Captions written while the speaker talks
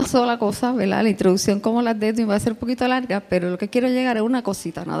sola cosa, ¿verdad? La introducción como las de Edwin va a ser un poquito larga, pero lo que quiero llegar es una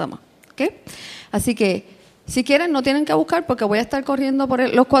cosita nada más, ¿ok? Así que, si quieren, no tienen que buscar porque voy a estar corriendo por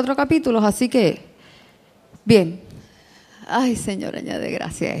los 4 capítulos, así que, bien. Ay, Señor, añade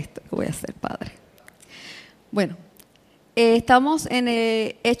gracia a esto que voy a hacer, Padre. Bueno, estamos en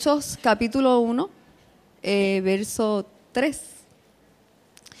Hechos capítulo 1, verso 3.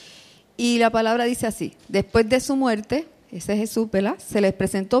 Y la palabra dice así: después de su muerte, ese es Jesús, ¿verdad? Se les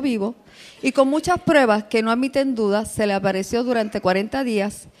presentó vivo y con muchas pruebas que no admiten dudas, se le apareció durante 40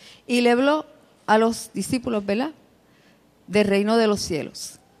 días y le habló a los discípulos, ¿verdad?, del reino de los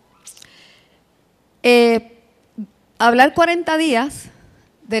cielos. Hablar 40 días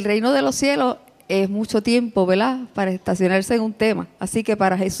del reino de los cielos es mucho tiempo, ¿verdad?, para estacionarse en un tema. Así que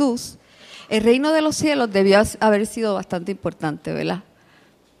para Jesús, el reino de los cielos debió haber sido bastante importante, ¿verdad?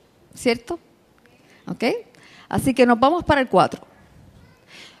 ¿Cierto? ¿Ok? Así que nos vamos para el 4.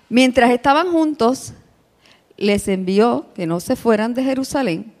 Mientras estaban juntos, les envió que no se fueran de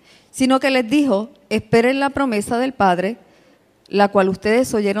Jerusalén, sino que les dijo: esperen la promesa del Padre, la cual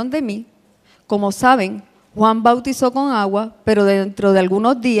ustedes oyeron de mí. Como saben, Juan bautizó con agua, pero dentro de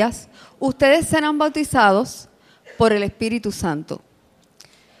algunos días ustedes serán bautizados por el Espíritu Santo.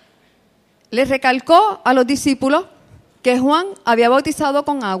 Les recalcó a los discípulos que Juan había bautizado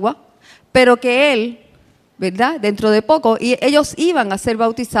con agua, pero que él, ¿verdad?, dentro de poco, y ellos iban a ser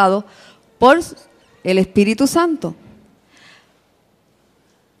bautizados por el Espíritu Santo.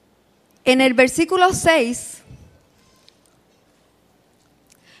 En el versículo 6,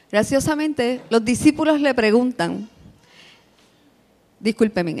 graciosamente, los discípulos le preguntan,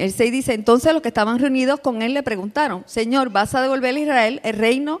 discúlpenme, el 6 dice: entonces los que estaban reunidos con él le preguntaron: Señor, ¿vas a devolver a Israel el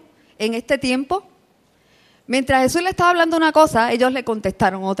reino en este tiempo? Mientras Jesús le estaba hablando una cosa, ellos le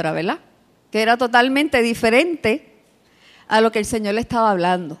contestaron otra, ¿verdad?, que era totalmente diferente a lo que el Señor le estaba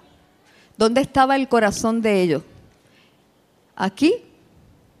hablando. ¿Dónde estaba el corazón de ellos? ¿Aquí?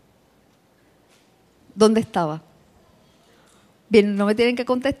 ¿Dónde estaba? Bien, no me tienen que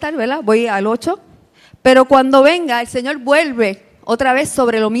contestar, ¿verdad? Voy al 8. Pero cuando venga, el Señor vuelve otra vez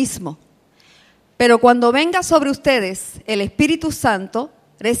sobre lo mismo. Pero cuando venga sobre ustedes el Espíritu Santo,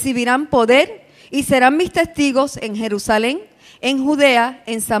 recibirán poder y serán mis testigos en Jerusalén, en Judea,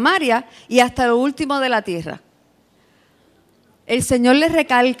 en Samaria y hasta lo último de la tierra. El Señor les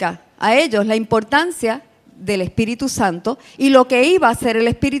recalca a ellos la importancia del Espíritu Santo y lo que iba a hacer el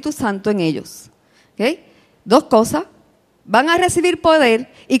Espíritu Santo en ellos. ¿Okay? 2 cosas. Van a recibir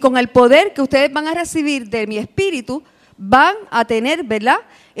poder y con el poder que ustedes van a recibir de mi Espíritu van a tener, ¿verdad?,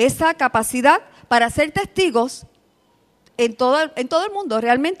 esa capacidad para ser testigos en todo el mundo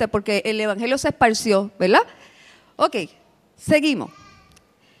realmente, porque el Evangelio se esparció, ¿verdad? Ok. Seguimos.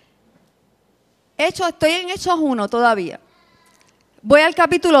 Estoy en Hechos 1 todavía. Voy al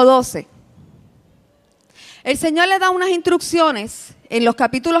capítulo 12. El Señor le da unas instrucciones en los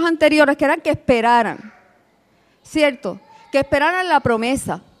capítulos anteriores que eran que esperaran, ¿cierto? Que esperaran la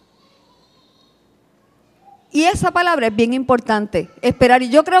promesa. Y esa palabra es bien importante, esperar. Y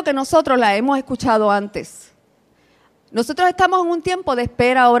yo creo que nosotros la hemos escuchado antes. Nosotros estamos en un tiempo de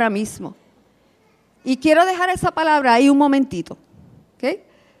espera ahora mismo. Y quiero dejar esa palabra ahí un momentito. ¿Okay?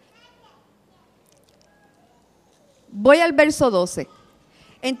 Voy al verso 12.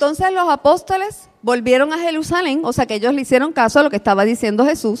 Entonces los apóstoles volvieron a Jerusalén, o sea que ellos le hicieron caso a lo que estaba diciendo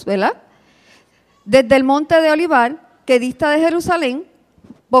Jesús, ¿verdad? Desde el monte de Olivar, que dista de Jerusalén,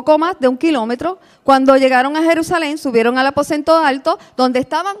 poco más de 1 kilómetro, cuando llegaron a Jerusalén, subieron al aposento alto, donde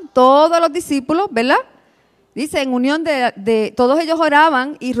estaban todos los discípulos, ¿verdad? Dice, en unión de todos ellos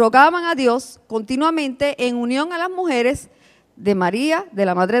oraban y rogaban a Dios continuamente en unión a las mujeres de María, de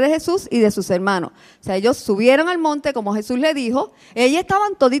la madre de Jesús y de sus hermanos. O sea, ellos subieron al monte como Jesús le dijo, ellos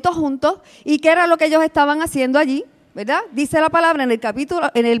estaban toditos juntos. ¿Y qué era lo que ellos estaban haciendo allí? ¿Verdad? Dice la palabra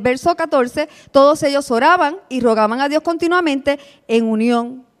en el verso 14, todos ellos oraban y rogaban a Dios continuamente en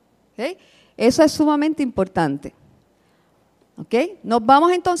unión. ¿Okay? Eso es sumamente importante. ¿Okay? Nos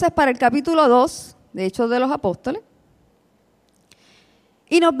vamos entonces para el capítulo 2 de Hechos de los Apóstoles.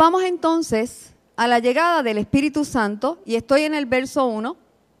 Y nos vamos entonces a la llegada del Espíritu Santo, y estoy en el verso 1.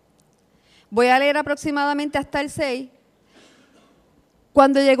 Voy a leer aproximadamente hasta el 6.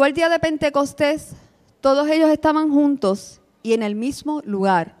 Cuando llegó el día de Pentecostés, todos ellos estaban juntos y en el mismo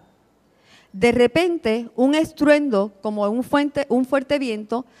lugar. De repente, un estruendo, como un fuerte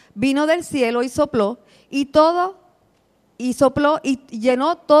viento, vino del cielo y sopló, y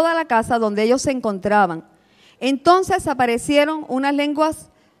llenó toda la casa donde ellos se encontraban. Entonces aparecieron unas lenguas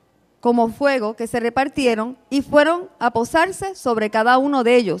como fuego que se repartieron y fueron a posarse sobre cada uno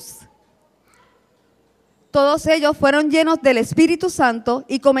de ellos. todos ellos fueron llenos del Espíritu Santo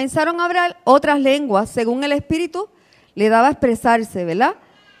y comenzaron a hablar otras lenguas, según el Espíritu le daba a expresarse, ¿verdad?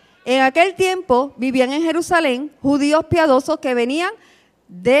 En aquel tiempo vivían en Jerusalén judíos piadosos que venían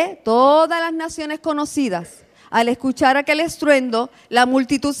de todas las naciones conocidas. Al escuchar aquel estruendo, la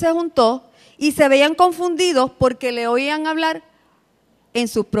multitud se juntó y se veían confundidos porque le oían hablar en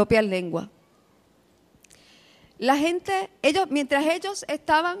sus propias lenguas. La gente, mientras ellos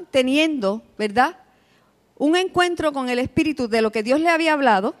estaban teniendo, ¿verdad?, un encuentro con el Espíritu de lo que Dios le había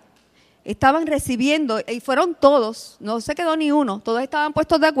hablado, estaban recibiendo, y fueron todos, no se quedó ni uno, todos estaban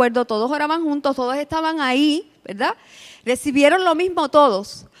puestos de acuerdo, todos oraban juntos, todos estaban ahí, ¿verdad? Recibieron lo mismo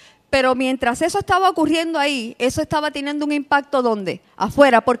todos, pero mientras eso estaba ocurriendo ahí, eso estaba teniendo un impacto ¿dónde?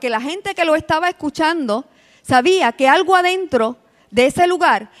 Afuera, porque la gente que lo estaba escuchando sabía que algo adentro de ese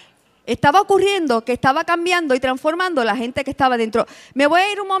lugar estaba ocurriendo, que estaba cambiando y transformando la gente que estaba dentro. Me voy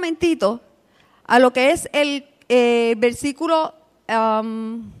a ir un momentito a lo que es el versículo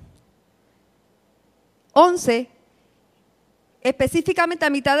 11, específicamente a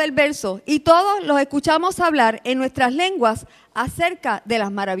mitad del verso, y todos los escuchamos hablar en nuestras lenguas acerca de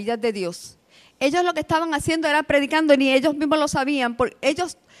las maravillas de Dios. Ellos lo que estaban haciendo era predicando, ni ellos mismos lo sabían, porque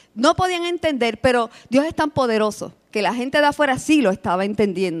ellos no podían entender, pero Dios es tan poderoso que la gente de afuera sí lo estaba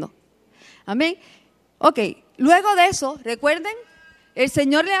entendiendo. Amén. Ok, luego de eso, recuerden, el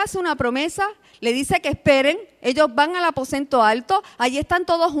Señor le hace una promesa, le dice que esperen, ellos van al aposento alto, allí están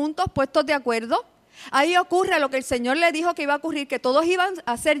todos juntos, puestos de acuerdo. Ahí ocurre lo que el Señor le dijo que iba a ocurrir, que todos iban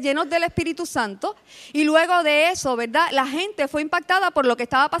a ser llenos del Espíritu Santo. Y luego de eso, ¿verdad?, la gente fue impactada por lo que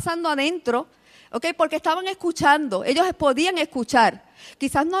estaba pasando adentro, ¿ok?, porque estaban escuchando, ellos podían escuchar.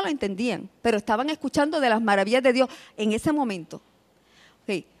 Quizás no lo entendían, pero estaban escuchando de las maravillas de Dios en ese momento.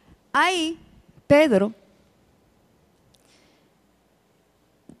 Okay. Ahí, Pedro,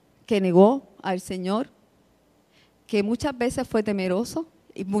 que negó al Señor, que muchas veces fue temeroso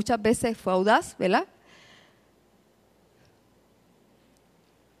y muchas veces fue audaz, ¿verdad?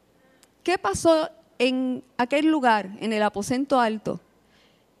 ¿Qué pasó en aquel lugar, en el aposento alto?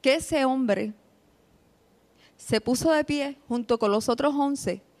 Que ese hombre se puso de pie junto con los otros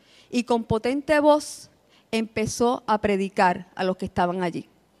 11 y con potente voz empezó a predicar a los que estaban allí.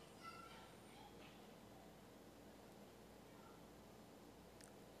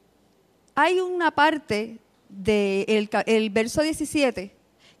 Hay una parte del verso 17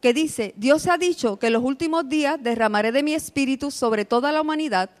 que dice: Dios ha dicho que en los últimos días derramaré de mi espíritu sobre toda la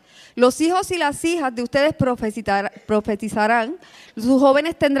humanidad. Los hijos y las hijas de ustedes profetizarán, sus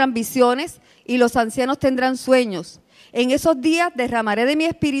jóvenes tendrán visiones y los ancianos tendrán sueños. En esos días derramaré de mi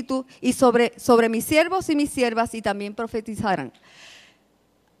espíritu y sobre mis siervos y mis siervas, y también profetizarán.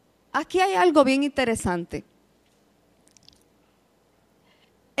 Aquí hay algo bien interesante.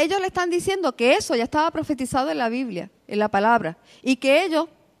 Ellos le están diciendo que eso ya estaba profetizado en la Biblia, en la palabra, y que ellos,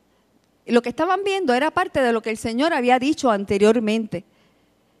 lo que estaban viendo era parte de lo que el Señor había dicho anteriormente.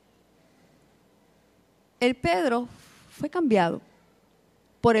 El Pedro fue cambiado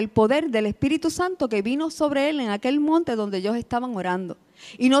por el poder del Espíritu Santo que vino sobre él en aquel monte donde ellos estaban orando.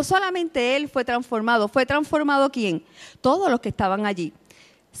 Y no solamente él fue transformado ¿quién? Todos los que estaban allí.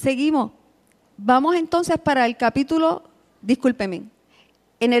 Seguimos. Vamos entonces para el capítulo,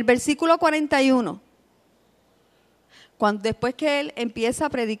 en el versículo 41, después que él empieza a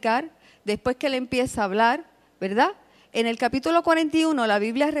predicar, después que él empieza a hablar, ¿verdad? En el capítulo 41 la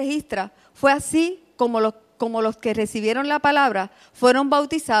Biblia registra, fue así como los que recibieron la palabra fueron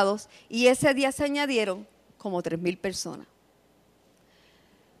bautizados, y ese día se añadieron como 3,000 personas.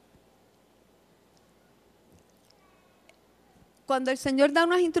 Cuando el Señor da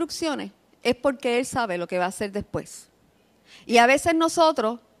unas instrucciones es porque Él sabe lo que va a hacer después. Y a veces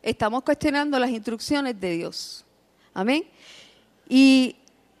nosotros estamos cuestionando las instrucciones de Dios. Amén. Y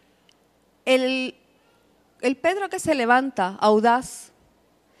el Pedro que se levanta, audaz,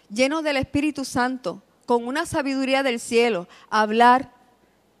 lleno del Espíritu Santo, con una sabiduría del cielo, a hablar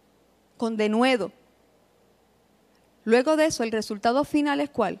con denuedo. Luego de eso, el resultado final es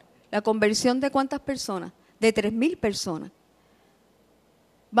 ¿cuál? La conversión de ¿cuántas personas? De 3,000 personas.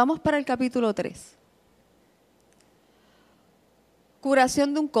 Vamos para el capítulo 3.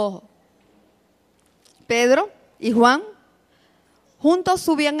 Curación de un cojo. Pedro y Juan juntos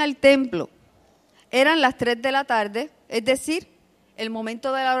subían al templo. Eran las 3 de la tarde, es decir, el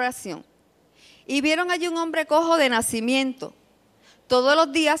momento de la oración. Y vieron allí un hombre cojo de nacimiento. Todos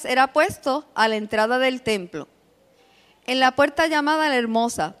los días era puesto a la entrada del templo, en la puerta llamada La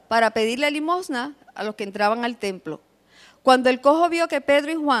Hermosa, para pedirle limosna a los que entraban al templo. Cuando el cojo vio que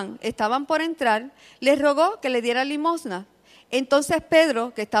Pedro y Juan estaban por entrar, les rogó que le diera limosna. Entonces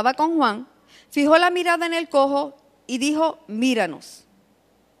Pedro, que estaba con Juan, fijó la mirada en el cojo y dijo, míranos.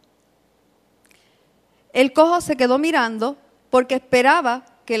 El cojo se quedó mirando porque esperaba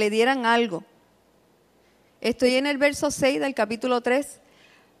que le dieran algo. Estoy en el verso 6 del capítulo 3.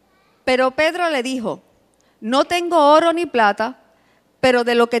 Pero Pedro le dijo, no tengo oro ni plata, pero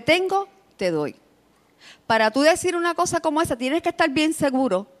de lo que tengo te doy. Para tú decir una cosa como esa, tienes que estar bien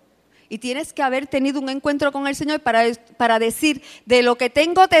seguro y tienes que haber tenido un encuentro con el Señor para decir, de lo que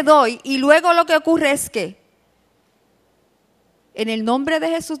tengo te doy, y luego lo que ocurre es que, en el nombre de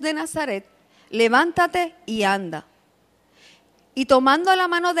Jesús de Nazaret, levántate y anda. Y tomando la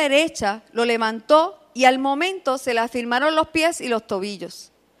mano derecha, lo levantó y al momento se le afirmaron los pies y los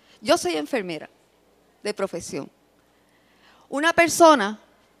tobillos. Yo soy enfermera de profesión. Una persona,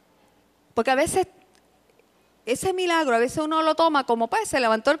 porque a veces ese milagro, a veces uno lo toma como pues se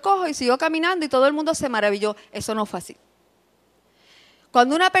levantó el cojo y siguió caminando y todo el mundo se maravilló. Eso no fue así.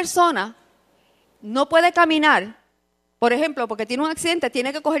 Cuando una persona no puede caminar, por ejemplo, porque tiene un accidente,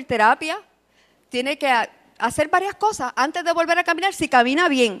 tiene que coger terapia, tiene que hacer varias cosas antes de volver a caminar si camina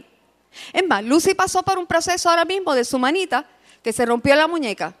bien. Es más, Lucy pasó por un proceso ahora mismo de su manita que se rompió la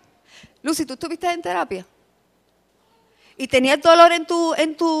muñeca. Lucy, ¿tú estuviste en terapia? ¿Y tenías dolor en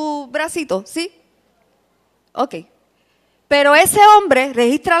tu bracito? ¿Sí? Ok. Pero ese hombre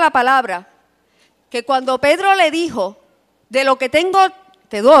registra la palabra que cuando Pedro le dijo, de lo que tengo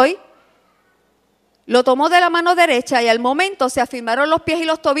te doy, lo tomó de la mano derecha y al momento se afirmaron los pies y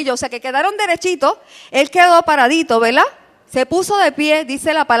los tobillos, o sea que quedaron derechitos, él quedó paradito, ¿verdad? Se puso de pie,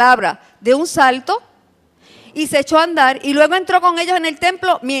 dice la palabra, de un salto y se echó a andar y luego entró con ellos en el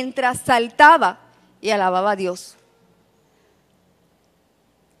templo mientras saltaba y alababa a Dios.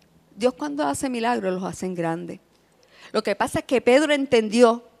 Dios cuando hace milagros los hace en grande. Lo que pasa es que Pedro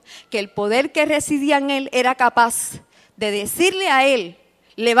entendió que el poder que residía en él era capaz de decirle a él,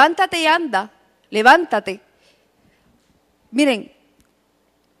 levántate y anda, levántate. Miren,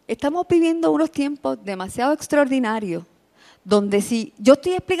 estamos viviendo unos tiempos demasiado extraordinarios, donde si yo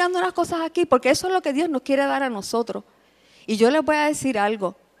estoy explicando unas cosas aquí, porque eso es lo que Dios nos quiere dar a nosotros. Y yo les voy a decir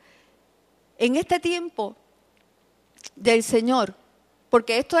algo. En este tiempo del Señor,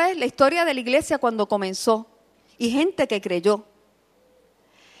 porque esto es la historia de la iglesia cuando comenzó, y gente que creyó.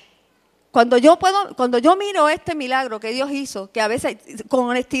 Cuando yo miro este milagro que Dios hizo, que a veces, con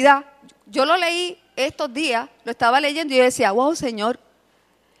honestidad, yo lo leí estos días, lo estaba leyendo y yo decía, wow, Señor,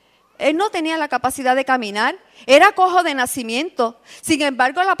 él no tenía la capacidad de caminar, era cojo de nacimiento. Sin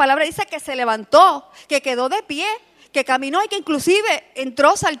embargo, la palabra dice que se levantó, que quedó de pie, que caminó y que inclusive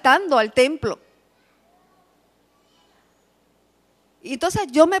entró saltando al templo. Y entonces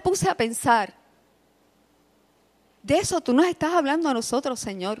yo me puse a pensar, de eso tú nos estás hablando a nosotros,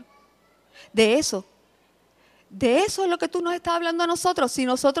 Señor. De eso es lo que tú nos estás hablando a nosotros. Si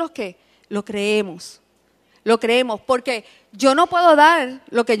nosotros, ¿qué? Lo creemos, porque yo no puedo dar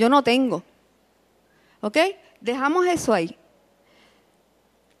lo que yo no tengo. ¿Ok? Dejamos eso ahí.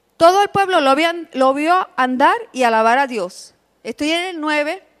 Todo el pueblo lo vio andar y alabar a Dios. Estoy en el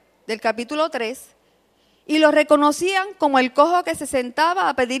 9 del capítulo 3. Y lo reconocían como el cojo que se sentaba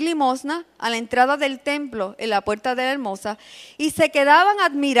a pedir limosna a la entrada del templo en la puerta de la Hermosa, y se quedaban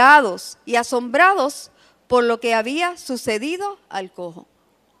admirados y asombrados por lo que había sucedido al cojo.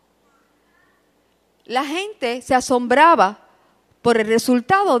 La gente se asombraba por el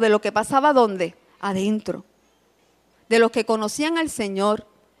resultado de lo que pasaba ¿dónde? Adentro, de los que conocían al Señor.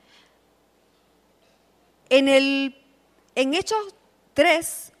 En Hechos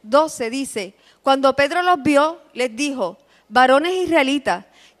 3:12 dice, cuando Pedro los vio, les dijo, varones israelitas,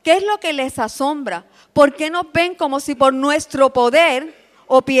 ¿qué es lo que les asombra? ¿Por qué nos ven como si por nuestro poder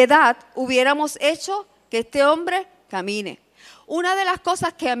o piedad hubiéramos hecho que este hombre camine? Una de las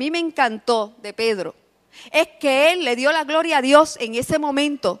cosas que a mí me encantó de Pedro es que él le dio la gloria a Dios en ese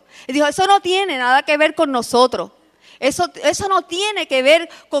momento. Y dijo, eso no tiene nada que ver con nosotros. Eso no tiene que ver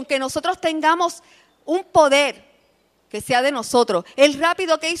con que nosotros tengamos un poder que sea de nosotros. El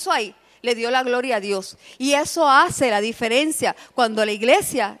rápido que hizo ahí, le dio la gloria a Dios. Y eso hace la diferencia. Cuando la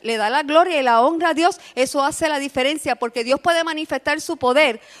iglesia le da la gloria y la honra a Dios, eso hace la diferencia, porque Dios puede manifestar su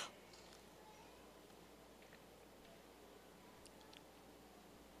poder.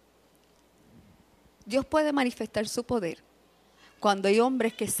 Dios puede manifestar su poder cuando hay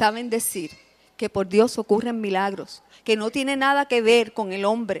hombres que saben decir que por Dios ocurren milagros, que no tiene nada que ver con el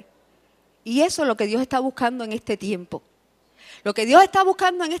hombre. Y eso es lo que Dios está buscando en este tiempo. Lo que Dios está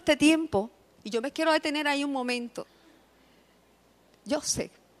buscando en este tiempo, y yo me quiero detener ahí un momento. Yo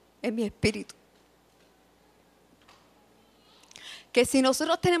sé, en mi espíritu, que si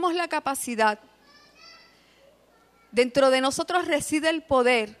nosotros tenemos la capacidad, dentro de nosotros reside el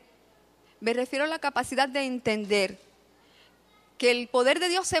poder Me refiero a la capacidad de entender que el poder de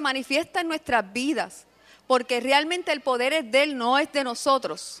Dios se manifiesta en nuestras vidas, porque realmente el poder es de Él, no es de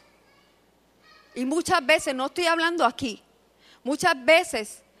nosotros. Y muchas veces, no estoy hablando aquí, muchas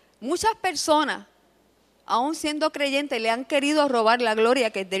veces, muchas personas, aún siendo creyentes, le han querido robar la gloria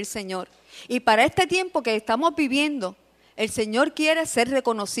que es del Señor. Y para este tiempo que estamos viviendo, el Señor quiere ser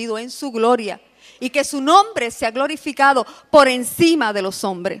reconocido en su gloria y que su nombre sea glorificado por encima de los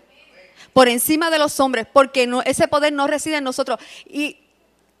hombres. Por encima de los hombres, porque ese poder no reside en nosotros. Y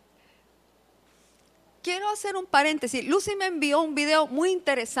quiero hacer un paréntesis. Lucy me envió un video muy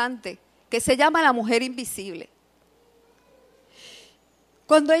interesante que se llama La Mujer Invisible.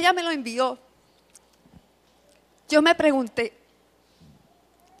 Cuando ella me lo envió, yo me pregunté,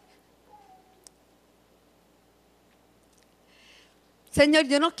 Señor,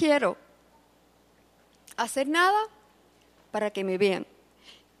 yo no quiero hacer nada para que me vean.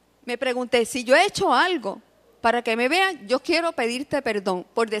 Me pregunté, si yo he hecho algo para que me vean, yo quiero pedirte perdón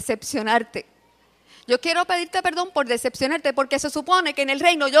por decepcionarte. Yo quiero pedirte perdón por decepcionarte, porque se supone que en el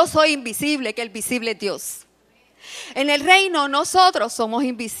reino yo soy invisible, que el visible es Dios. En el reino nosotros somos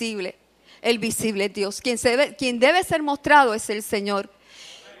invisibles, el visible es Dios. Quien debe ser mostrado es el Señor.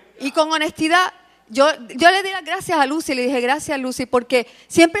 Y con honestidad, yo le di las gracias a Lucy, le dije gracias a Lucy, porque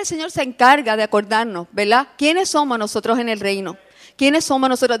siempre el Señor se encarga de acordarnos, ¿verdad? ¿Quiénes somos nosotros en el reino? ¿Quiénes somos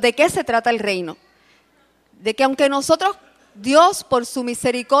nosotros? ¿De qué se trata el reino? De que aunque nosotros, Dios por su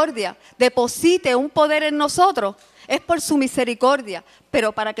misericordia, deposite un poder en nosotros, es por su misericordia,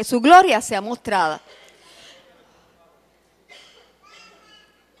 pero para que su gloria sea mostrada.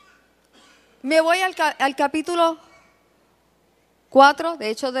 Me voy al capítulo 4 de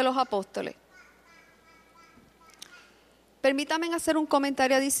Hechos de los Apóstoles. Permítanme hacer un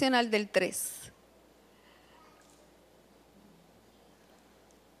comentario adicional del 3.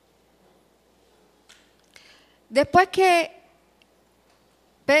 Después que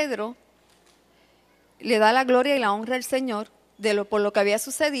Pedro le da la gloria y la honra al Señor por lo que había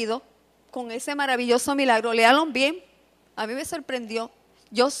sucedido con ese maravilloso milagro, léanlo bien, a mí me sorprendió.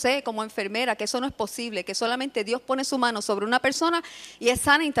 Yo sé como enfermera que eso no es posible, que solamente Dios pone su mano sobre una persona y es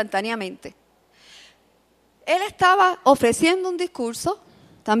sana instantáneamente. Él estaba ofreciendo un discurso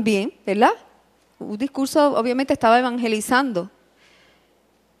también, ¿verdad? Un discurso, obviamente estaba evangelizando.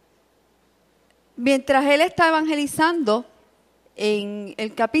 Mientras él está evangelizando, en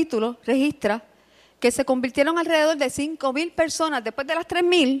el capítulo registra que se convirtieron alrededor de 5,000 personas. Después de las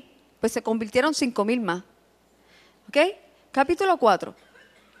 3,000, pues se convirtieron 5,000 más. ¿Ok? Capítulo 4.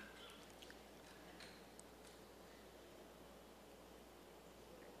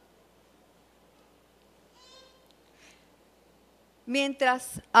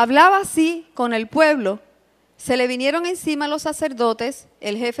 Mientras hablaba así con el pueblo, se le vinieron encima los sacerdotes,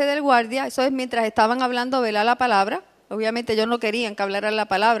 el jefe del guardia, eso es mientras estaban hablando, ¿verdad?, la palabra. Obviamente ellos no querían que hablaran la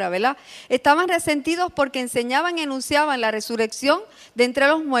palabra, ¿verdad? Estaban resentidos porque enseñaban y anunciaban la resurrección de entre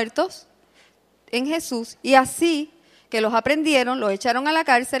los muertos en Jesús. Y así que los aprendieron, los echaron a la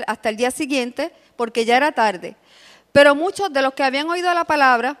cárcel hasta el día siguiente porque ya era tarde. Pero muchos de los que habían oído la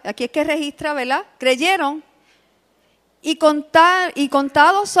palabra, aquí es que registra, ¿verdad?, creyeron. Y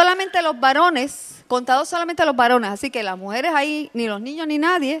contados solamente los varones, así que las mujeres ahí, ni los niños ni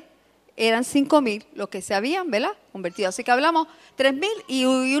nadie, eran 5,000 los que se habían, ¿verdad?, convertido. Así que hablamos 3,000 y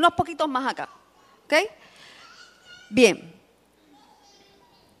unos poquitos más acá. ¿Ok? Bien.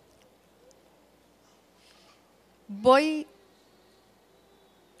 Voy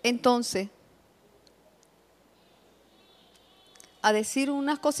entonces a decir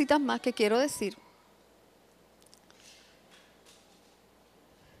unas cositas más que quiero decir.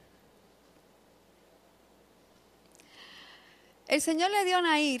 El Señor le dio a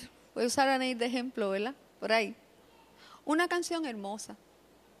Nair, voy a usar a Nair de ejemplo, ¿verdad?, por ahí, una canción hermosa.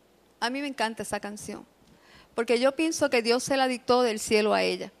 A mí me encanta esa canción, porque yo pienso que Dios se la dictó del cielo a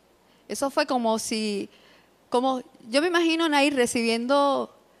ella. Eso fue como yo me imagino a Nair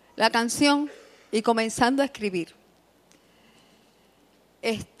recibiendo la canción y comenzando a escribir.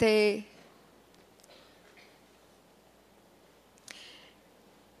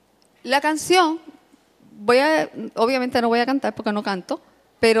 La canción, obviamente no voy a cantar porque no canto,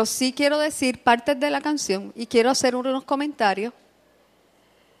 pero sí quiero decir partes de la canción y quiero hacer unos comentarios.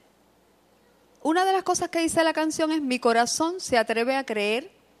 Una de las cosas que dice la canción es: mi corazón se atreve a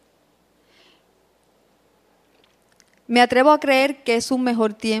creer, me atrevo a creer que es un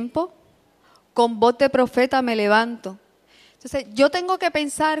mejor tiempo, con voz de profeta me levanto. Entonces, yo tengo que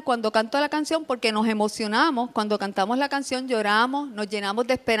pensar cuando canto la canción, porque nos emocionamos, cuando cantamos la canción lloramos, nos llenamos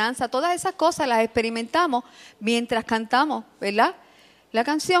de esperanza, todas esas cosas las experimentamos mientras cantamos, ¿verdad?, la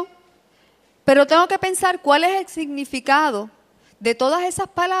canción. Pero tengo que pensar cuál es el significado de todas esas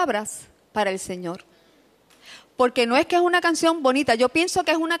palabras para el Señor. Porque no es que es una canción bonita, yo pienso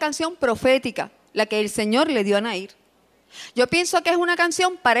que es una canción profética, la que el Señor le dio a Nair. Yo pienso que es una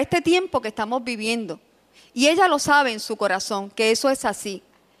canción para este tiempo que estamos viviendo. Y ella lo sabe en su corazón, que eso es así.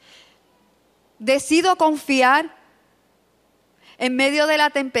 Decido confiar en medio de la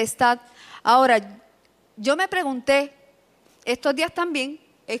tempestad. Ahora, yo me pregunté, estos días también,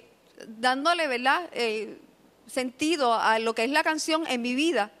 dándole, ¿verdad?, sentido a lo que es la canción en mi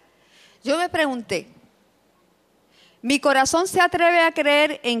vida, yo me pregunté, ¿mi corazón se atreve a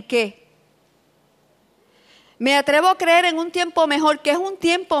creer en qué? Me atrevo a creer en un tiempo mejor, que es un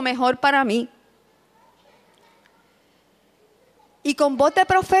tiempo mejor para mí. Y con voz de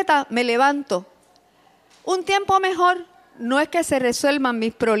profeta me levanto. Un tiempo mejor no es que se resuelvan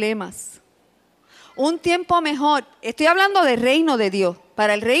mis problemas. Un tiempo mejor, estoy hablando del reino de Dios,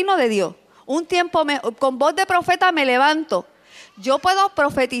 para el reino de Dios. Un tiempo mejor, con voz de profeta me levanto. Yo puedo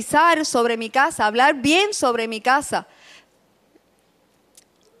profetizar sobre mi casa, hablar bien sobre mi casa.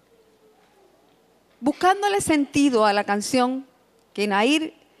 Buscándole sentido a la canción que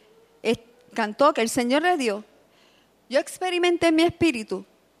Nair cantó, que el Señor le dio, yo experimenté en mi espíritu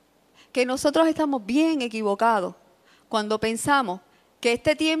que nosotros estamos bien equivocados cuando pensamos que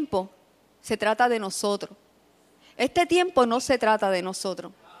este tiempo se trata de nosotros. Este tiempo no se trata de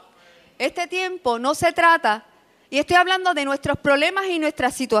nosotros. Este tiempo no se trata, y estoy hablando de nuestros problemas y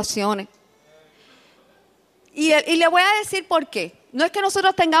nuestras situaciones. Y le voy a decir por qué. No es que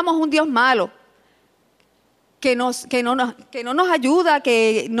nosotros tengamos un Dios malo, que no nos ayuda,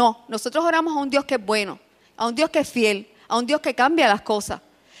 que no. Nosotros oramos a un Dios que es bueno, a un Dios que es fiel, a un Dios que cambia las cosas.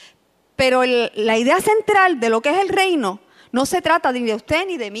 Pero la idea central de lo que es el reino no se trata ni de usted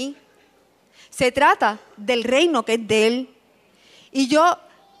ni de mí. Se trata del reino que es de Él. Y yo,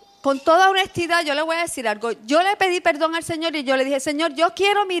 con toda honestidad, yo le voy a decir algo. Yo le pedí perdón al Señor y yo le dije, Señor, yo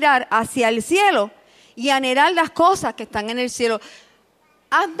quiero mirar hacia el cielo y anhelar las cosas que están en el cielo.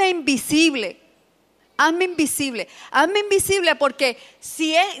 Hazme invisible. Hazme invisible. Hazme invisible porque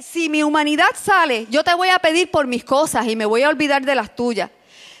si mi humanidad sale, yo te voy a pedir por mis cosas y me voy a olvidar de las tuyas.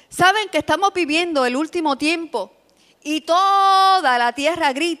 Saben que estamos viviendo el último tiempo y toda la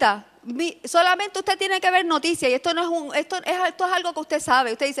tierra grita. Solamente usted tiene que ver noticias y esto es algo que usted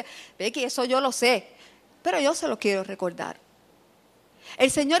sabe. Usted dice, Becky, eso yo lo sé, pero yo se lo quiero recordar. El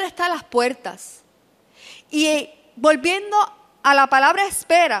Señor está a las puertas. Y volviendo a la palabra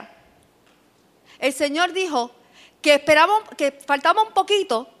espera, el Señor dijo que faltaba un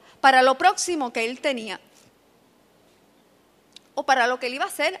poquito para lo próximo que Él tenía. O para lo que Él iba a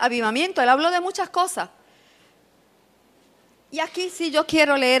hacer, avivamiento. Él habló de muchas cosas. Y aquí sí yo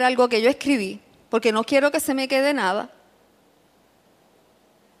quiero leer algo que yo escribí, porque no quiero que se me quede nada.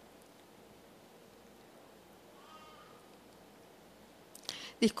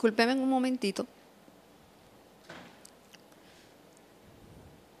 Discúlpeme un momentito.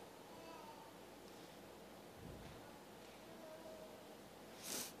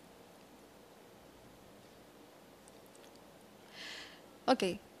 Ok.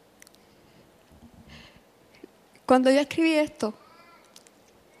 Cuando yo escribí esto,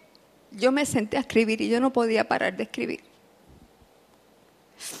 yo me senté a escribir y yo no podía parar de escribir.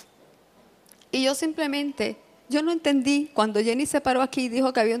 Y yo no entendí cuando Jenny se paró aquí y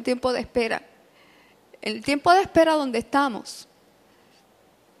dijo que había un tiempo de espera. El tiempo de espera donde estamos,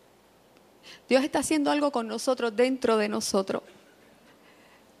 Dios está haciendo algo con nosotros, dentro de nosotros.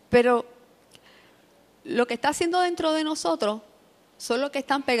 Pero lo que está haciendo dentro de nosotros son los que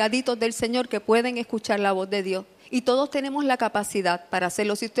están pegaditos del Señor, que pueden escuchar la voz de Dios. Y todos tenemos la capacidad para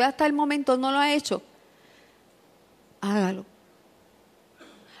hacerlo. Si usted hasta el momento no lo ha hecho, hágalo.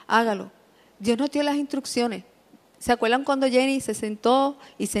 Hágalo. Dios nos dio las instrucciones. ¿Se acuerdan cuando Jenny se sentó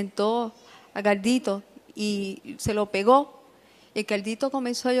a Gardito y se lo pegó? Y Gardito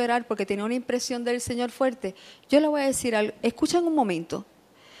comenzó a llorar porque tenía una impresión del Señor fuerte. Yo le voy a decir algo. Escuchen un momento.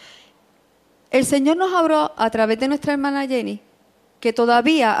 El Señor nos habló a través de nuestra hermana Jenny que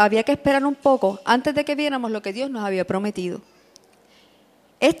todavía había que esperar un poco antes de que viéramos lo que Dios nos había prometido.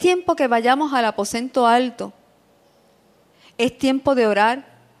 Es tiempo que vayamos al aposento alto. Es tiempo de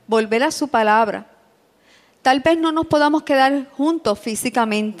orar, volver a su palabra. Tal vez no nos podamos quedar juntos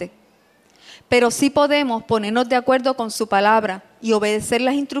físicamente, pero sí podemos ponernos de acuerdo con su palabra y obedecer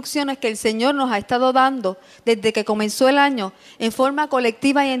las instrucciones que el Señor nos ha estado dando desde que comenzó el año, en forma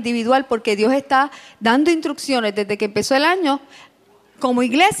colectiva e individual, porque Dios está dando instrucciones desde que empezó el año como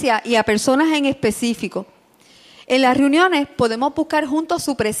iglesia y a personas en específico. En las reuniones podemos buscar juntos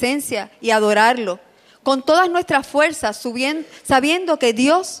su presencia y adorarlo con todas nuestras fuerzas, sabiendo que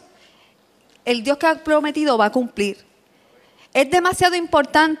Dios el Dios que ha prometido va a cumplir. Es demasiado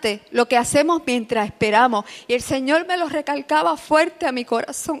importante lo que hacemos mientras esperamos. Y el Señor me lo recalcaba fuerte a mi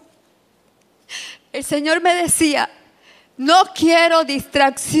corazón. El Señor me decía, no quiero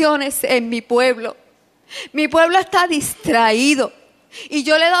distracciones en mi pueblo. Mi pueblo está distraído. Y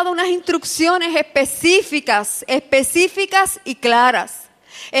yo le he dado unas instrucciones específicas y claras.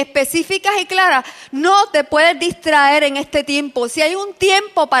 Específicas y claras. No te puedes distraer en este tiempo. Si hay un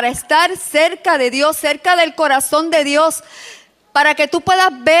tiempo para estar cerca de Dios, cerca del corazón de Dios, para que tú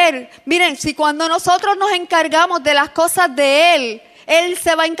puedas ver. Miren, si cuando nosotros nos encargamos de las cosas de Él, Él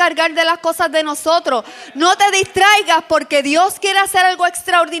se va a encargar de las cosas de nosotros. No te distraigas porque Dios quiere hacer algo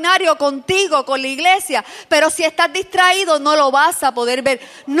extraordinario contigo, con la iglesia. Pero si estás distraído no lo vas a poder ver.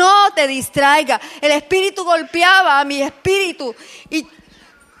 No te distraigas. El Espíritu golpeaba a mi espíritu. Y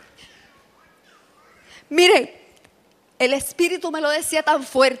miren, el Espíritu me lo decía tan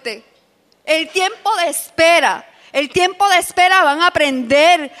fuerte. El tiempo de espera. El tiempo de espera van a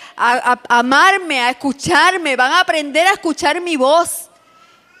aprender a amarme, a escucharme, van a aprender a escuchar mi voz.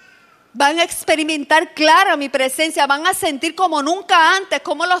 Van a experimentar clara mi presencia, van a sentir como nunca antes,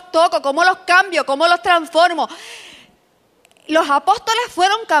 cómo los toco, cómo los cambio, cómo los transformo. Los apóstoles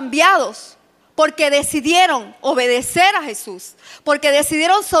fueron cambiados porque decidieron obedecer a Jesús, porque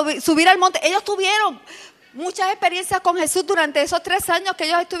decidieron subir al monte. Ellos tuvieron muchas experiencias con Jesús durante esos 3 años que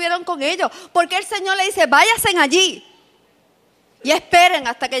ellos estuvieron con ellos. Porque el Señor le dice, váyanse allí y esperen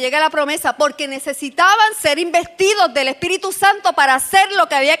hasta que llegue la promesa. Porque necesitaban ser investidos del Espíritu Santo para hacer lo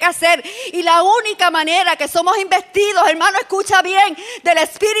que había que hacer. Y la única manera que somos investidos, hermano, escucha bien, del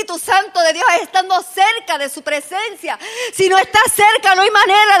Espíritu Santo de Dios es estando cerca de su presencia. Si no estás cerca, no hay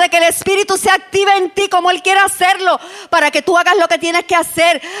manera de que el Espíritu se active en ti como Él quiere hacerlo. Para que tú hagas lo que tienes que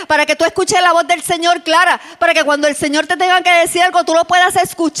hacer. Para que tú escuches la voz del Señor clara. Para que cuando el Señor te tenga que decir algo, tú lo puedas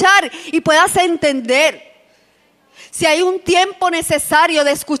escuchar y puedas entender. Si hay un tiempo necesario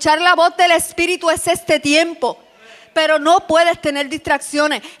de escuchar la voz del Espíritu, es este tiempo. Pero no puedes tener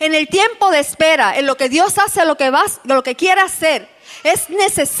distracciones. En el tiempo de espera, en lo que Dios hace, lo que quiere hacer, es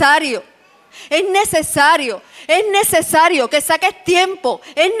necesario que saques tiempo,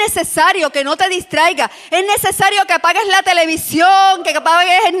 es necesario que no te distraigas, es necesario que apagues la televisión, que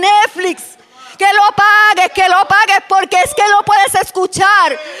apagues el Netflix. Que lo apagues, porque es que no puedes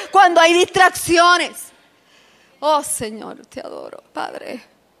escuchar cuando hay distracciones. Oh, Señor, te adoro, Padre.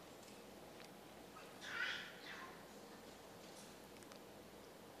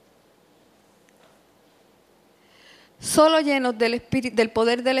 Solo llenos del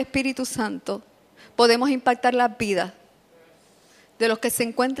poder del Espíritu Santo podemos impactar las vidas de los que se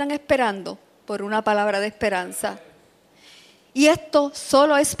encuentran esperando por una palabra de esperanza. Y esto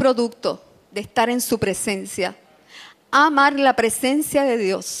solo es producto de estar en su presencia. Amar la presencia de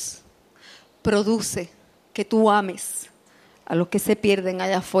Dios produce que tú ames a los que se pierden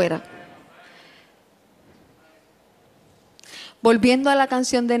allá afuera. Volviendo a la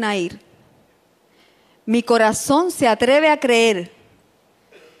canción de Nair, mi corazón se atreve a creer.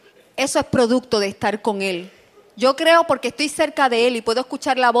 Eso es producto de estar con Él. Yo creo porque estoy cerca de Él y puedo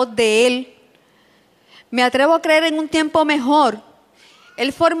escuchar la voz de Él. Me atrevo a creer en un tiempo mejor.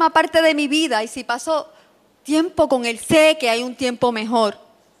 Él forma parte de mi vida y si paso tiempo con Él, sé que hay un tiempo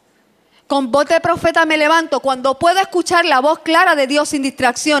mejor. Con voz de profeta me levanto. Cuando puedo escuchar la voz clara de Dios sin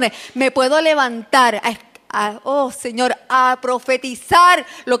distracciones, me puedo levantar a profetizar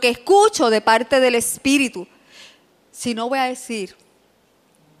lo que escucho de parte del Espíritu. Si no, voy a decir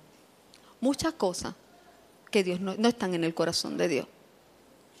muchas cosas que Dios no están en el corazón de Dios.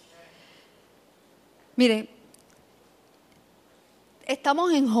 Miren,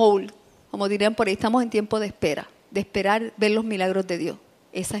 estamos en hold, como dirían por ahí, estamos en tiempo de espera, de esperar ver los milagros de Dios.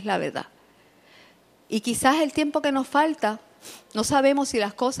 Esa es la verdad. Y quizás el tiempo que nos falta, no sabemos si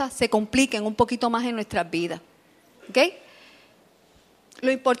las cosas se compliquen un poquito más en nuestras vidas. ¿Ok?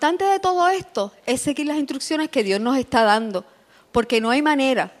 Lo importante de todo esto es seguir las instrucciones que Dios nos está dando, porque no hay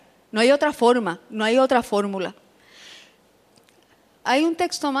manera, no hay otra forma, no hay otra fórmula. Hay un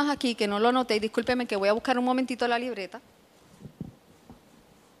texto más aquí que no lo anoté, discúlpeme que voy a buscar un momentito la libreta.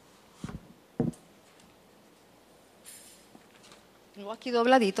 Tengo aquí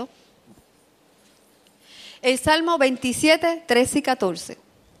dobladito. El Salmo 27, 13 y 14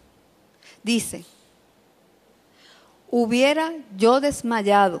 dice: hubiera yo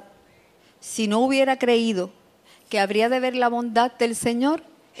desmayado si no hubiera creído que habría de ver la bondad del Señor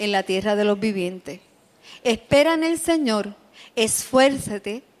en la tierra de los vivientes. Espera en el Señor,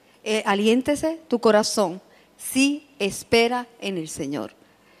 esfuérzate, aliéntese tu corazón, sí, espera en el Señor.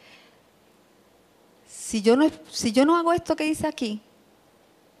 Si yo no hago esto que dice aquí,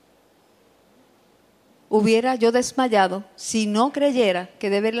 hubiera yo desmayado si no creyera que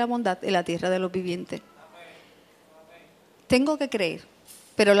debe haber la bondad en la tierra de los vivientes. Tengo que creer,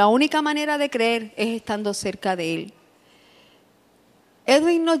 pero la única manera de creer es estando cerca de Él.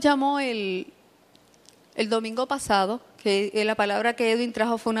 Edwin nos llamó el domingo pasado, que la palabra que Edwin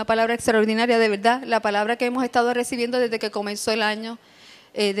trajo fue una palabra extraordinaria, de verdad, la palabra que hemos estado recibiendo desde que comenzó el año,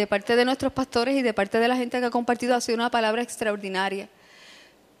 de parte de nuestros pastores y de parte de la gente que ha compartido, ha sido una palabra extraordinaria.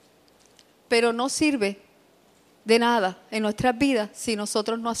 Pero no sirve de nada en nuestras vidas si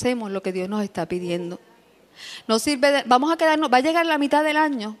nosotros no hacemos lo que Dios nos está pidiendo. No sirve vamos a quedarnos, va a llegar la mitad del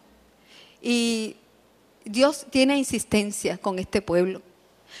año y Dios tiene insistencia con este pueblo.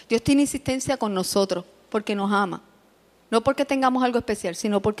 Dios tiene insistencia con nosotros porque nos ama. No porque tengamos algo especial,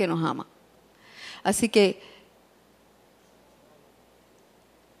 sino porque nos ama. Así que,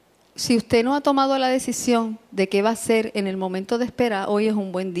 si usted no ha tomado la decisión de qué va a hacer en el momento de espera, hoy es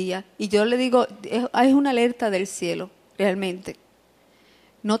un buen día. Y yo le digo, es una alerta del cielo, realmente.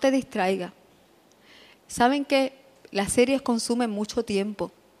 No te distraiga. ¿Saben qué? Las series consumen mucho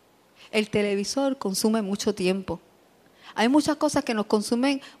tiempo. El televisor consume mucho tiempo. Hay muchas cosas que nos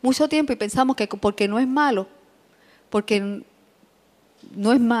consumen mucho tiempo y pensamos que porque no es malo,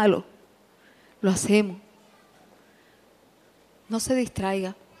 lo hacemos. No se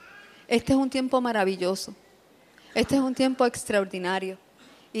distraiga. Este es un tiempo maravilloso. Este es un tiempo extraordinario.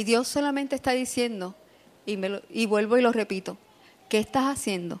 Y Dios solamente está diciendo, y vuelvo y lo repito, ¿qué estás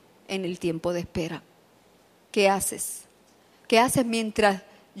haciendo en el tiempo de espera? ¿Qué haces? ¿Qué haces mientras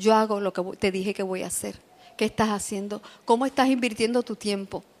yo hago lo que te dije que voy a hacer? ¿Qué estás haciendo? ¿Cómo estás invirtiendo tu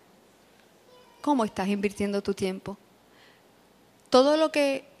tiempo? ¿Cómo estás invirtiendo tu tiempo? Todo lo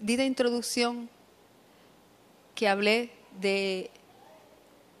que di de introducción, que hablé de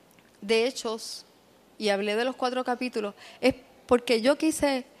Hechos y hablé de los 4 capítulos, es porque yo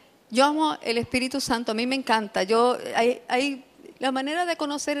amo el Espíritu Santo, a mí me encanta. Hay la manera de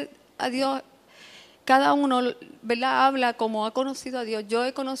conocer a Dios, cada uno, ¿verdad?, habla como ha conocido a Dios. Yo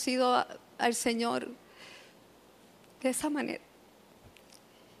he conocido al Señor de esa manera.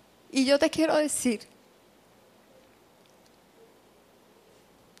 Y yo te quiero decir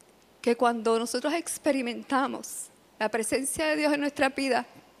que cuando nosotros experimentamos la presencia de Dios en nuestra vida,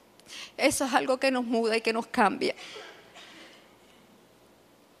 eso es algo que nos muda y que nos cambia.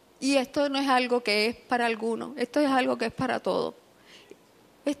 Y esto no es algo que es para algunos, esto es algo que es para todos.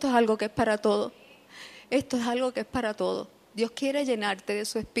 Esto es algo que es para todos. Esto es algo que es para todos. Dios quiere llenarte de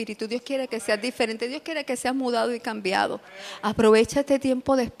su espíritu, Dios quiere que seas diferente, Dios quiere que seas mudado y cambiado. Aprovecha este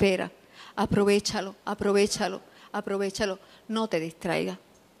tiempo de espera, aprovechalo, no te distraigas.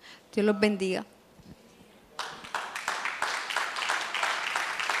 Dios los bendiga.